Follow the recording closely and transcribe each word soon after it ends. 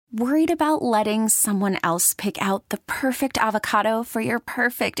Worried about letting someone else pick out the perfect avocado for your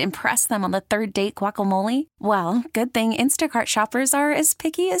perfect impress them on the third date guacamole? Well, good thing Instacart shoppers are as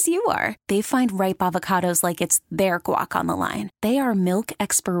picky as you are. They find ripe avocados like it's their guac on the line. They are milk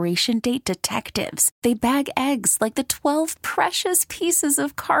expiration date detectives. They bag eggs like the 12 precious pieces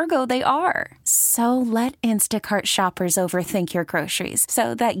of cargo they are. So let Instacart shoppers overthink your groceries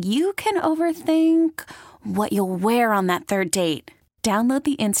so that you can overthink what you'll wear on that third date. Download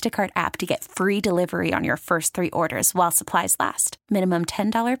the Instacart app to get free delivery on your first 3 orders while supplies last. Minimum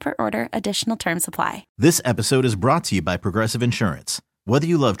 $10 per order. Additional terms apply. This episode is brought to you by Progressive Insurance. Whether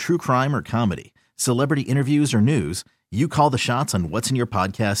you love true crime or comedy, celebrity interviews or news, you call the shots on what's in your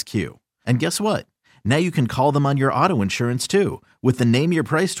podcast queue. And guess what? Now you can call them on your auto insurance too with the Name Your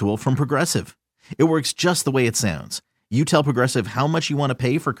Price tool from Progressive. It works just the way it sounds. You tell Progressive how much you want to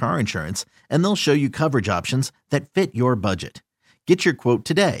pay for car insurance, and they'll show you coverage options that fit your budget. Get your quote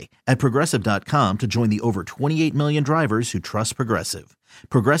today at Progressive.com to join the over 28 million drivers who trust Progressive.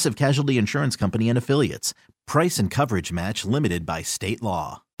 Progressive Casualty Insurance Company and Affiliates. Price and coverage match limited by state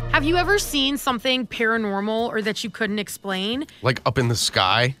law. Have you ever seen something paranormal or that you couldn't explain? Like up in the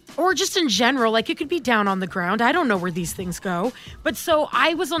sky? Or just in general, like it could be down on the ground. I don't know where these things go. But so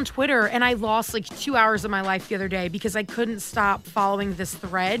I was on Twitter and I lost like 2 hours of my life the other day because I couldn't stop following this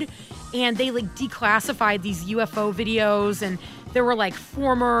thread. And they like declassified these UFO videos, and there were like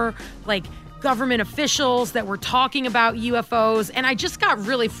former like government officials that were talking about UFOs, and I just got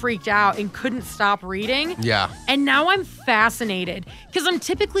really freaked out and couldn't stop reading. Yeah. And now I'm fascinated because I'm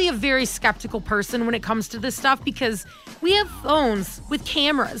typically a very skeptical person when it comes to this stuff because we have phones with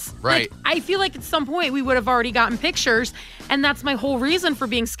cameras. Right. Like, I feel like at some point we would have already gotten pictures, and that's my whole reason for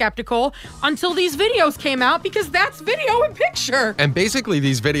being skeptical until these videos came out, because that's video and picture. And basically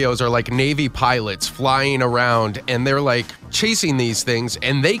these videos are like Navy pilots flying around, and they're like chasing these things,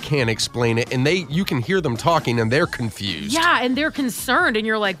 and they can't explain it, and you can hear them talking, and they're confused. Yeah, and they're concerned, and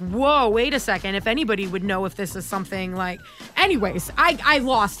you're like, whoa, wait a second. If anybody would know if this is something like... Anyways, I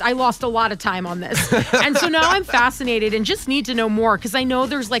lost a lot of time on this. And so now I'm fascinated and just need to know more, because I know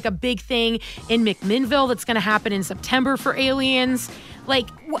there's like a big thing in McMinnville that's going to happen in September for aliens. Like,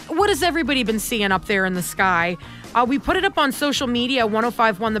 what has everybody been seeing up there in the sky? We put it up on social media,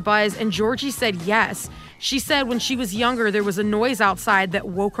 105.1 The Buzz, and Georgie said yes. She said when she was younger, there was a noise outside that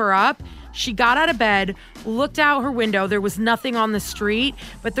woke her up. She got out of bed, looked out her window. There was nothing on the street,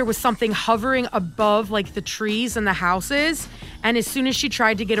 but there was something hovering above like the trees and the houses. And as soon as she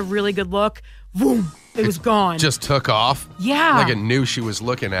tried to get a really good look, boom, it was gone. Just took off? Yeah. Like it knew she was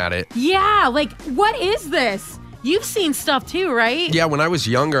looking at it. Yeah, like what is this? You've seen stuff too, right? Yeah, when I was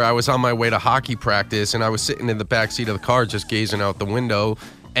younger, I was on my way to hockey practice, and I was sitting in the back seat of the car just gazing out the window,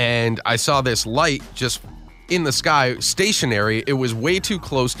 and I saw this light just in the sky, stationary. It was way too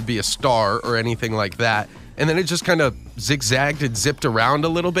close to be a star or anything like that. And then it just kind of zigzagged and zipped around a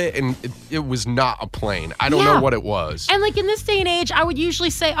little bit, and it was not a plane. I don't know what it was. And like in this day and age, I would usually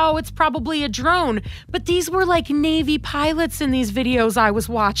say, oh, it's probably a drone. But these were like Navy pilots in these videos I was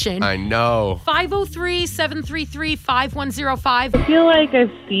watching. I know. 503-733-5105. I feel like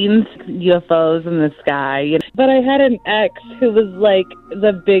I've seen UFOs in the sky, but I had an ex who was like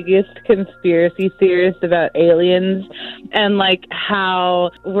the biggest conspiracy theorist about aliens and like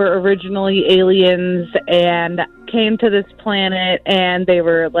how we're originally aliens and came to this planet, and they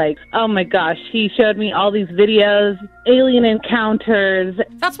were like, oh my gosh, he showed me all these videos, alien encounters.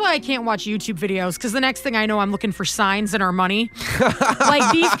 That's why I can't watch YouTube videos, because the next thing I know, I'm looking for signs in our money.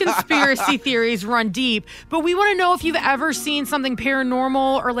 Like, these conspiracy theories run deep, but we want to know if you've ever seen something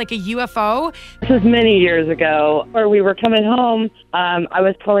paranormal or like a UFO. This was many years ago, where we were coming home. I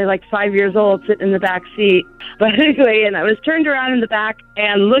was probably like 5 years old, sitting in the back seat. But anyway, and I was turned around in the back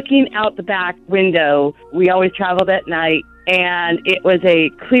and looking out the back window. We always traveled at night, and it was a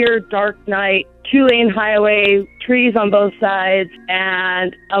clear, dark night, 2-lane highway, trees on both sides,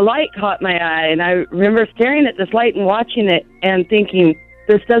 and a light caught my eye. And I remember staring at this light and watching it and thinking,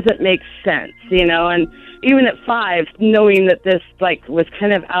 this doesn't make sense, and even at 5, knowing that this was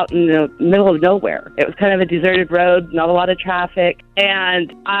kind of out in the middle of nowhere. It was kind of a deserted road, not a lot of traffic.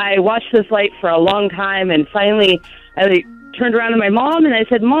 And I watched this light for a long time, and finally I turned around to my mom and I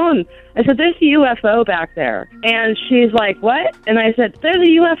said, Mom, there's a UFO back there. And she's like, what? And I said, there's a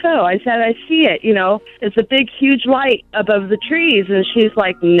UFO. I said, I see it, it's a big, huge light above the trees. And she's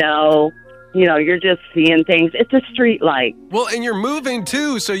like, no. You're just seeing things. It's a street light. Well, and you're moving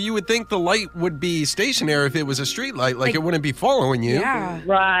too, so you would think the light would be stationary if it was a street light, like it wouldn't be following you. Yeah.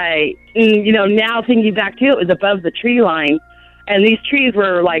 Right. And, now thinking back to it, was above the tree line, and these trees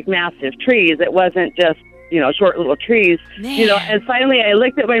were like massive trees. It wasn't just, short little trees, and finally I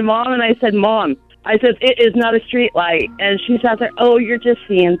looked at my mom and I said, Mom, it is not a street light. And she sat there, oh, you're just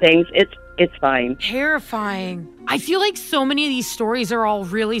seeing things. It's fine. Terrifying. I feel like so many of these stories are all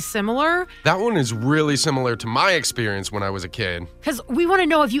really similar. That one is really similar to my experience when I was a kid. Because we want to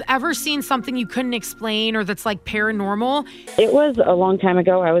know, have you ever seen something you couldn't explain or that's like paranormal? It was a long time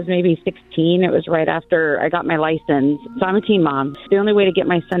ago. I was maybe 16. It was right after I got my license. So I'm a teen mom. The only way to get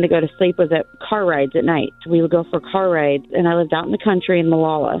my son to go to sleep was at car rides at night. We would go for car rides, and I lived out in the country in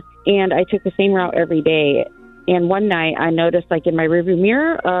Malala. And I took the same route every day. And one night I noticed, like in my rearview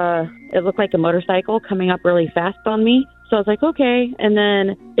mirror, it looked like a motorcycle coming up really fast on me. So I was like, okay. And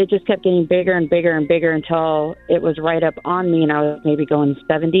then it just kept getting bigger and bigger and bigger until it was right up on me. And I was maybe going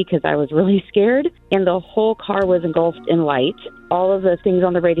 70 because I was really scared. And the whole car was engulfed in light. All of the things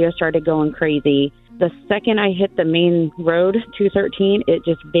on the radio started going crazy. The second I hit the main road, 213, it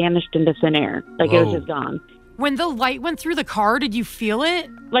just vanished into thin air. Like It was just gone. When the light went through the car, did you feel it?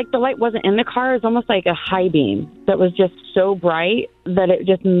 Like the light wasn't in the car. It was almost like a high beam that was just so bright that it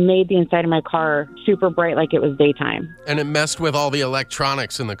just made the inside of my car super bright, like it was daytime. And it messed with all the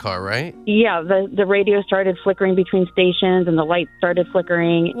electronics in the car, right? Yeah, the radio started flickering between stations and the lights started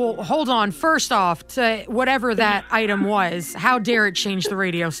flickering. Well, hold on. First off, to whatever that item was, how dare it change the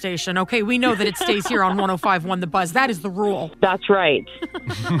radio station? Okay, we know that it stays here on 105.1 The Buzz. That is the rule. That's right.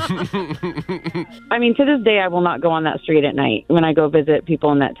 I mean, to this day, I will not go on that street at night when I go visit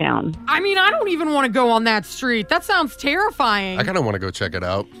people in that town. I mean, I don't even want to go on that street. That sounds terrifying. I kind of want to go check it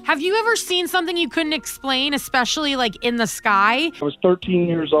out. Have you ever seen something you couldn't explain, especially like in the sky? I was 13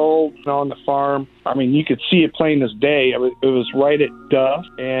 years old on the farm. I mean, you could see it plain as day. It was right at dusk,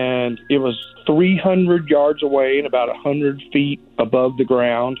 and it was 300 yards away and about 100 feet above the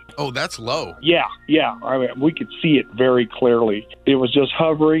ground. Oh, that's low. Yeah. I mean, we could see it very clearly. It was just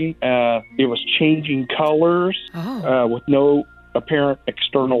hovering. It was changing colors with no apparent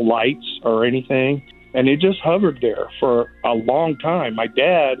external lights or anything. And it just hovered there for a long time. My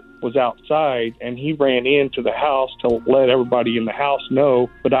dad was outside, and he ran into the house to let everybody in the house know,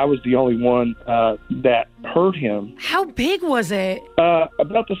 but I was the only one that heard him. How big was it?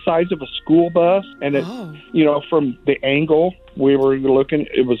 About the size of a school bus, and it, from the angle we were looking,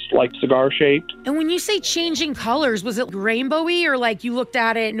 it was like cigar-shaped. And when you say changing colors, was it rainbowy, or like you looked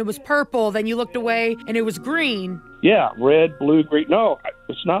at it and it was purple, then you looked away and it was green? Yeah, red, blue, green. No,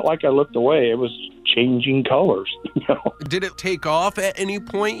 it's not like I looked away. It was changing colors. Did it take off at any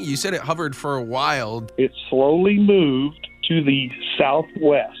point? You said it hovered for a while. It slowly moved to the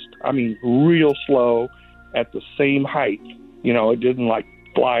southwest. I mean, real slow at the same height. It didn't like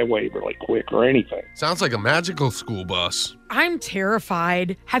fly away really quick or anything. Sounds like a magical school bus. I'm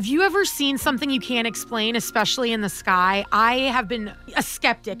terrified. Have you ever seen something you can't explain, especially in the sky? I have been a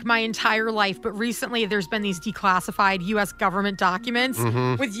skeptic my entire life, but recently there's been these declassified U.S. government documents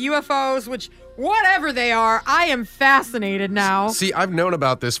with UFOs, which, whatever they are, I am fascinated now. See, I've known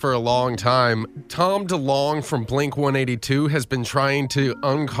about this for a long time. Tom DeLonge from Blink-182 has been trying to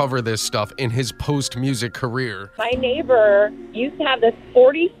uncover this stuff in his post-music career. My neighbor used to have this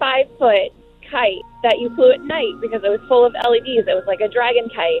 45-foot kite that you flew at night because it was full of LEDs. It was like a dragon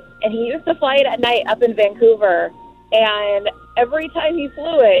kite. And he used to fly it at night up in Vancouver. And every time he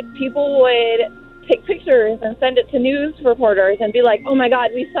flew it, people would take pictures and send it to news reporters and be like, oh my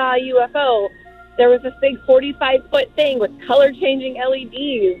God, we saw a UFO. There was this big 45-foot thing with color-changing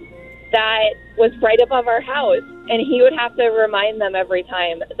LEDs that was right above our house. And he would have to remind them every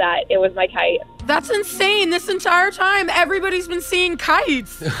time that it was my kite. That's insane. This entire time, everybody's been seeing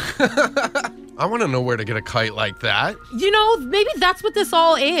kites. I want to know where to get a kite like that. Maybe that's what this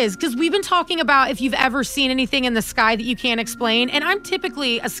all is, because we've been talking about if you've ever seen anything in the sky that you can't explain, and I'm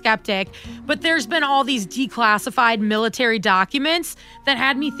typically a skeptic, but there's been all these declassified military documents that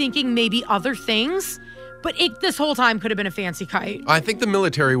had me thinking maybe other things. But this whole time could have been a fancy kite. I think the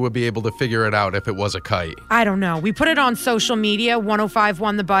military would be able to figure it out if it was a kite. I don't know. We put it on social media,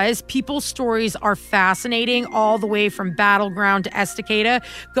 105.1 The Buzz. People's stories are fascinating, all the way from Battleground to Estacada.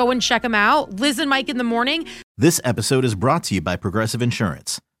 Go and check them out. Liz and Mike in the morning. This episode is brought to you by Progressive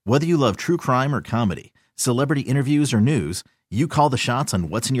Insurance. Whether you love true crime or comedy, celebrity interviews or news, you call the shots on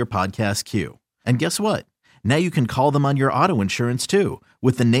what's in your podcast queue. And guess what? Now you can call them on your auto insurance too,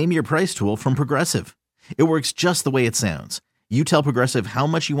 with the Name Your Price tool from Progressive. It works just the way it sounds. You tell Progressive how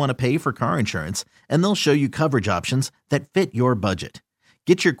much you want to pay for car insurance, and they'll show you coverage options that fit your budget.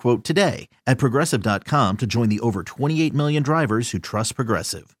 Get your quote today at Progressive.com to join the over 28 million drivers who trust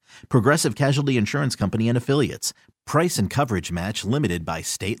Progressive. Progressive Casualty Insurance Company and Affiliates. Price and coverage match limited by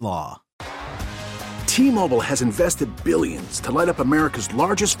state law. T-Mobile has invested billions to light up America's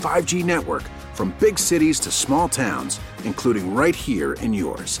largest 5G network, from big cities to small towns, including right here in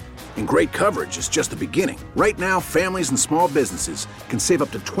yours. And great coverage is just the beginning. Right now, families and small businesses can save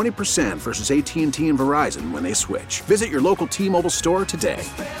up to 20% versus AT&T and Verizon when they switch. Visit your local T-Mobile store today.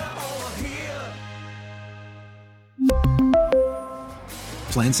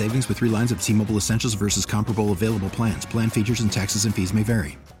 Plan savings with 3 lines of T-Mobile Essentials versus comparable available plans. Plan features and taxes and fees may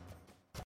vary.